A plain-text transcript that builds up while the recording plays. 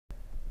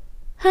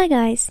Hi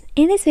guys,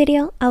 in this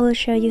video I will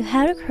show you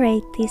how to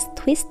create this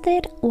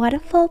twisted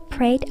waterfall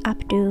braid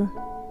updo.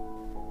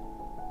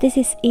 This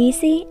is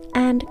easy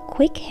and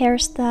quick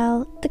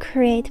hairstyle to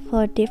create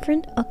for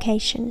different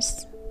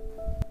occasions.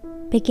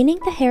 Beginning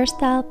the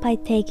hairstyle by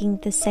taking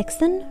the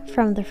section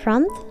from the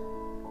front,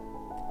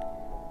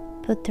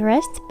 put the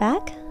rest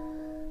back,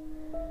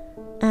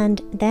 and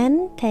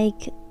then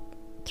take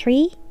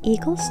 3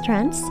 equal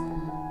strands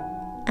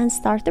and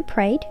start the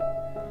braid.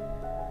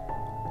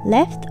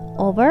 Left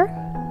over,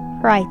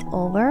 right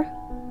over,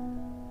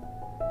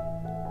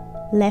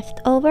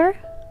 left over,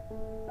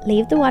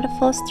 leave the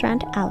waterfall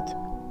strand out.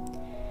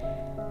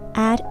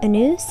 Add a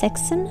new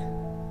section,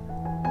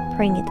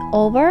 bring it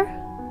over,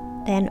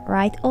 then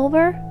right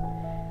over,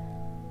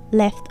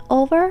 left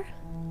over,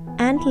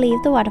 and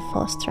leave the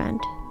waterfall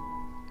strand.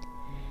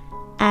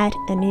 Add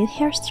a new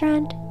hair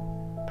strand,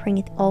 bring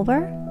it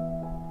over,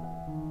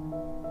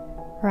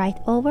 right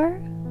over,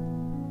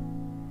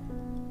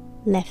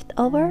 left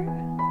over,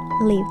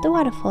 leave the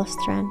waterfall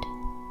strand.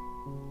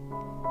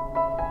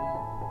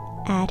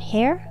 Add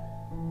hair,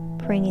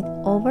 bring it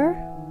over,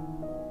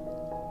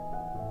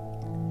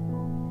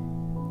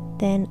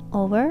 then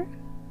over,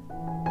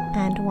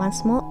 and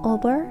once more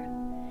over,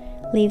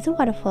 leave the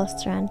waterfall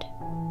strand.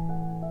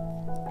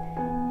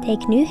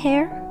 Take new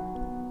hair,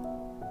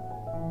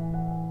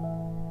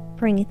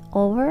 bring it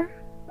over,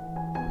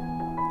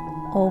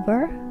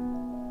 over,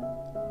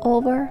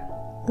 over,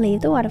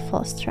 leave the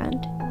waterfall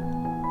strand.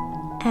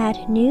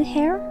 Add new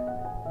hair,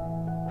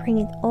 bring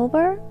it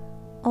over,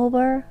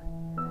 over,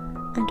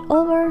 and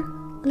over,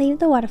 leave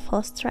the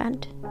waterfall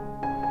strand.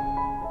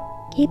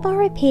 Keep on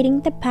repeating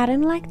the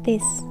pattern like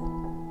this.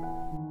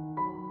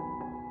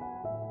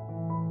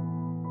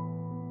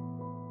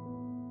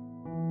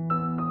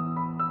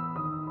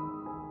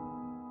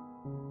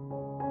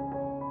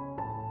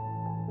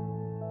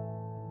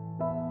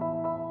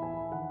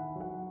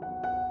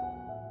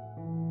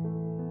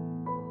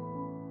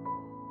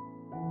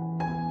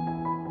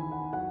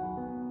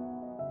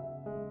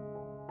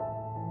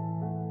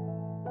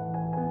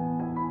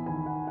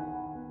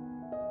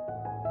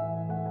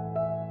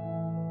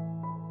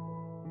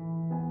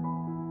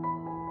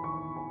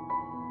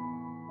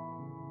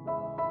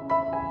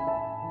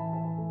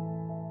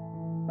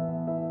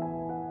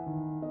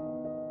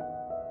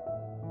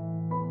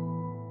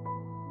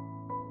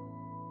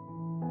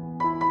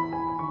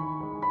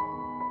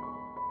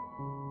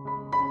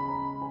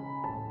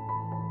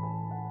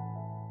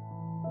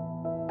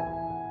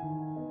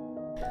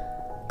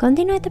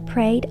 Continue the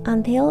braid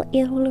until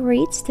it will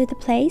reach to the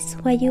place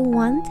where you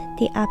want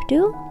the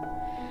updo,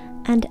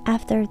 and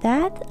after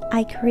that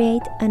I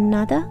create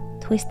another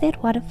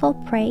twisted waterfall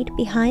braid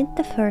behind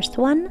the first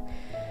one.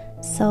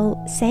 So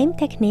same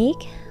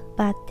technique,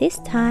 but this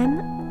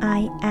time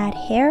I add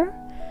hair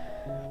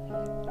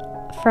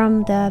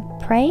from the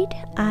braid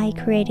I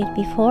created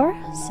before.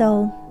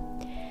 So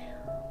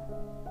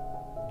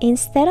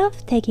instead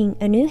of taking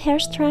a new hair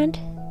strand,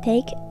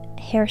 take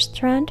hair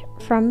strand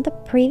from the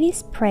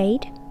previous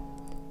braid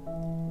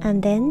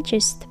and then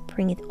just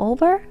bring it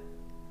over,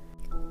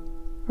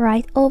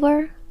 right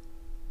over,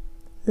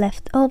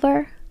 left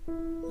over,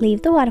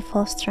 leave the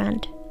waterfall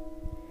strand.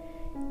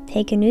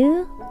 Take a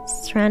new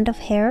strand of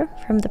hair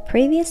from the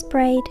previous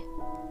braid,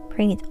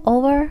 bring it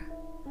over,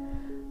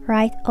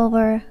 right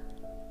over,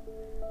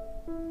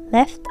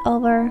 left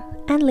over,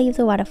 and leave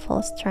the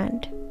waterfall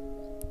strand.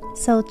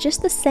 So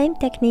just the same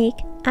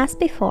technique as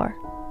before.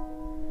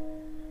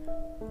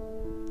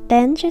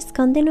 Then just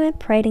continue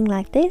braiding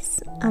like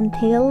this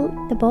until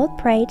the both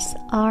braids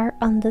are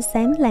on the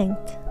same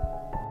length.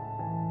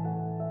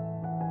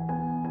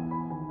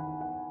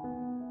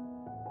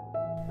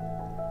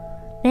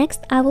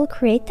 Next I will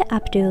create the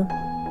updo.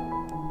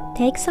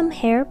 Take some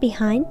hair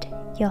behind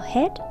your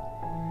head,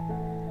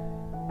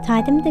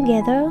 tie them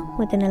together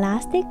with an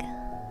elastic,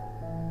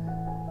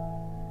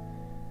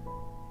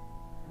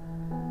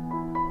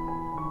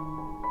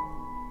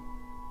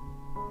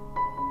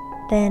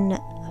 then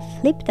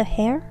flip the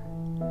hair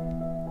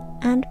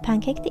and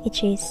pancake the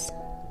edges.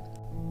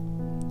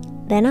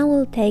 Then I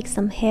will take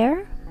some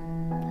hair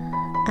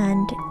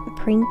and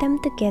bring them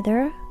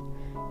together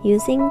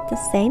using the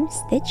same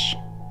stitch.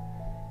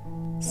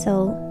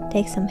 So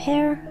take some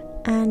hair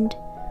and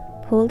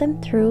pull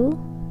them through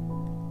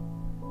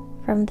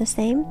from the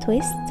same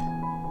twist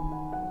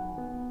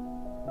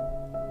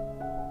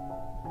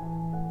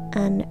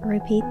and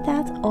repeat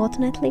that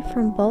alternately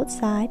from both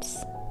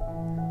sides.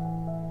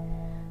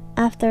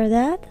 After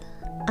that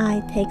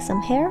I take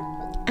some hair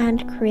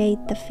and create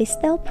the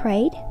fishtail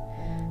braid.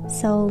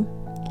 So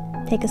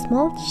take a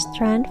small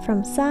strand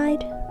from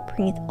side,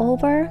 bring it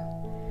over,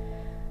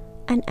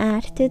 and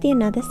add to the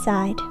another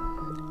side.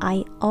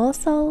 I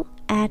also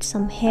add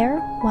some hair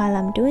while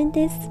I'm doing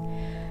this,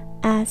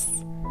 as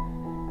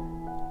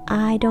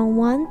I don't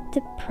want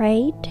the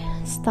braid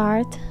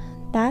start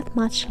that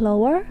much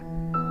lower.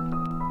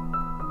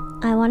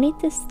 I want it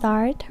to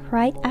start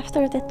right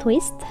after the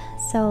twist,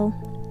 so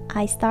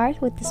I start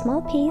with the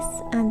small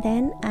piece and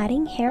then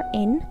adding hair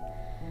in.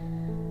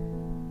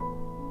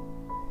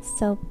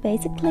 So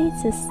basically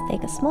just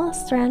take a small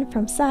strand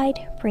from side,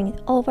 bring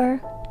it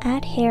over,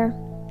 add hair,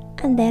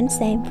 and then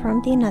same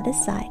from the other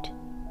side.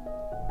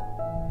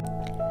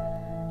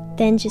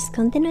 Then just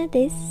continue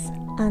this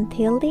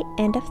until the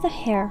end of the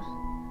hair.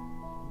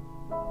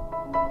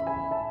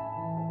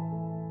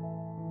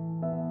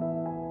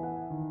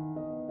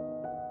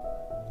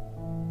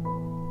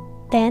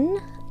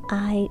 Then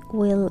I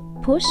will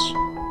push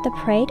the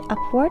braid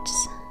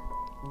upwards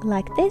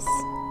like this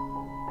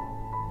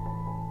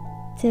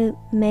to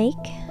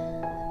make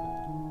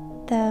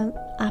the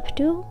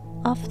updo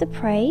of the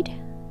braid.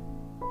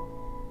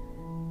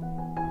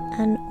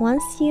 And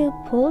once you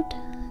pulled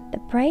the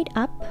braid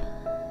up,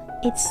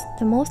 it's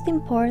the most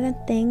important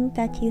thing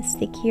that you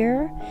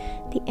secure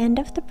the end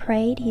of the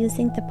braid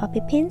using the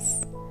bobby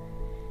pins.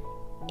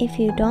 If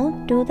you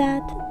don't do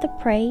that, the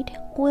braid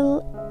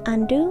will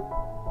undo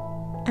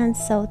and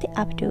sew the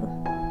updo.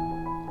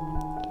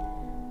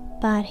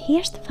 But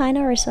here's the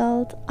final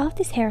result of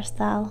this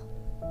hairstyle.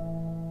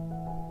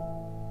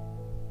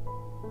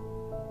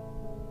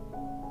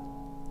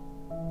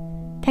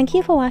 Thank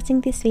you for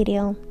watching this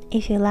video.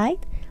 If you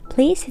liked,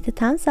 please hit the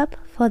thumbs up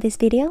for this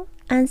video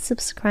and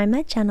subscribe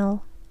my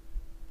channel.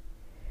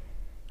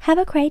 Have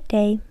a great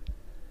day.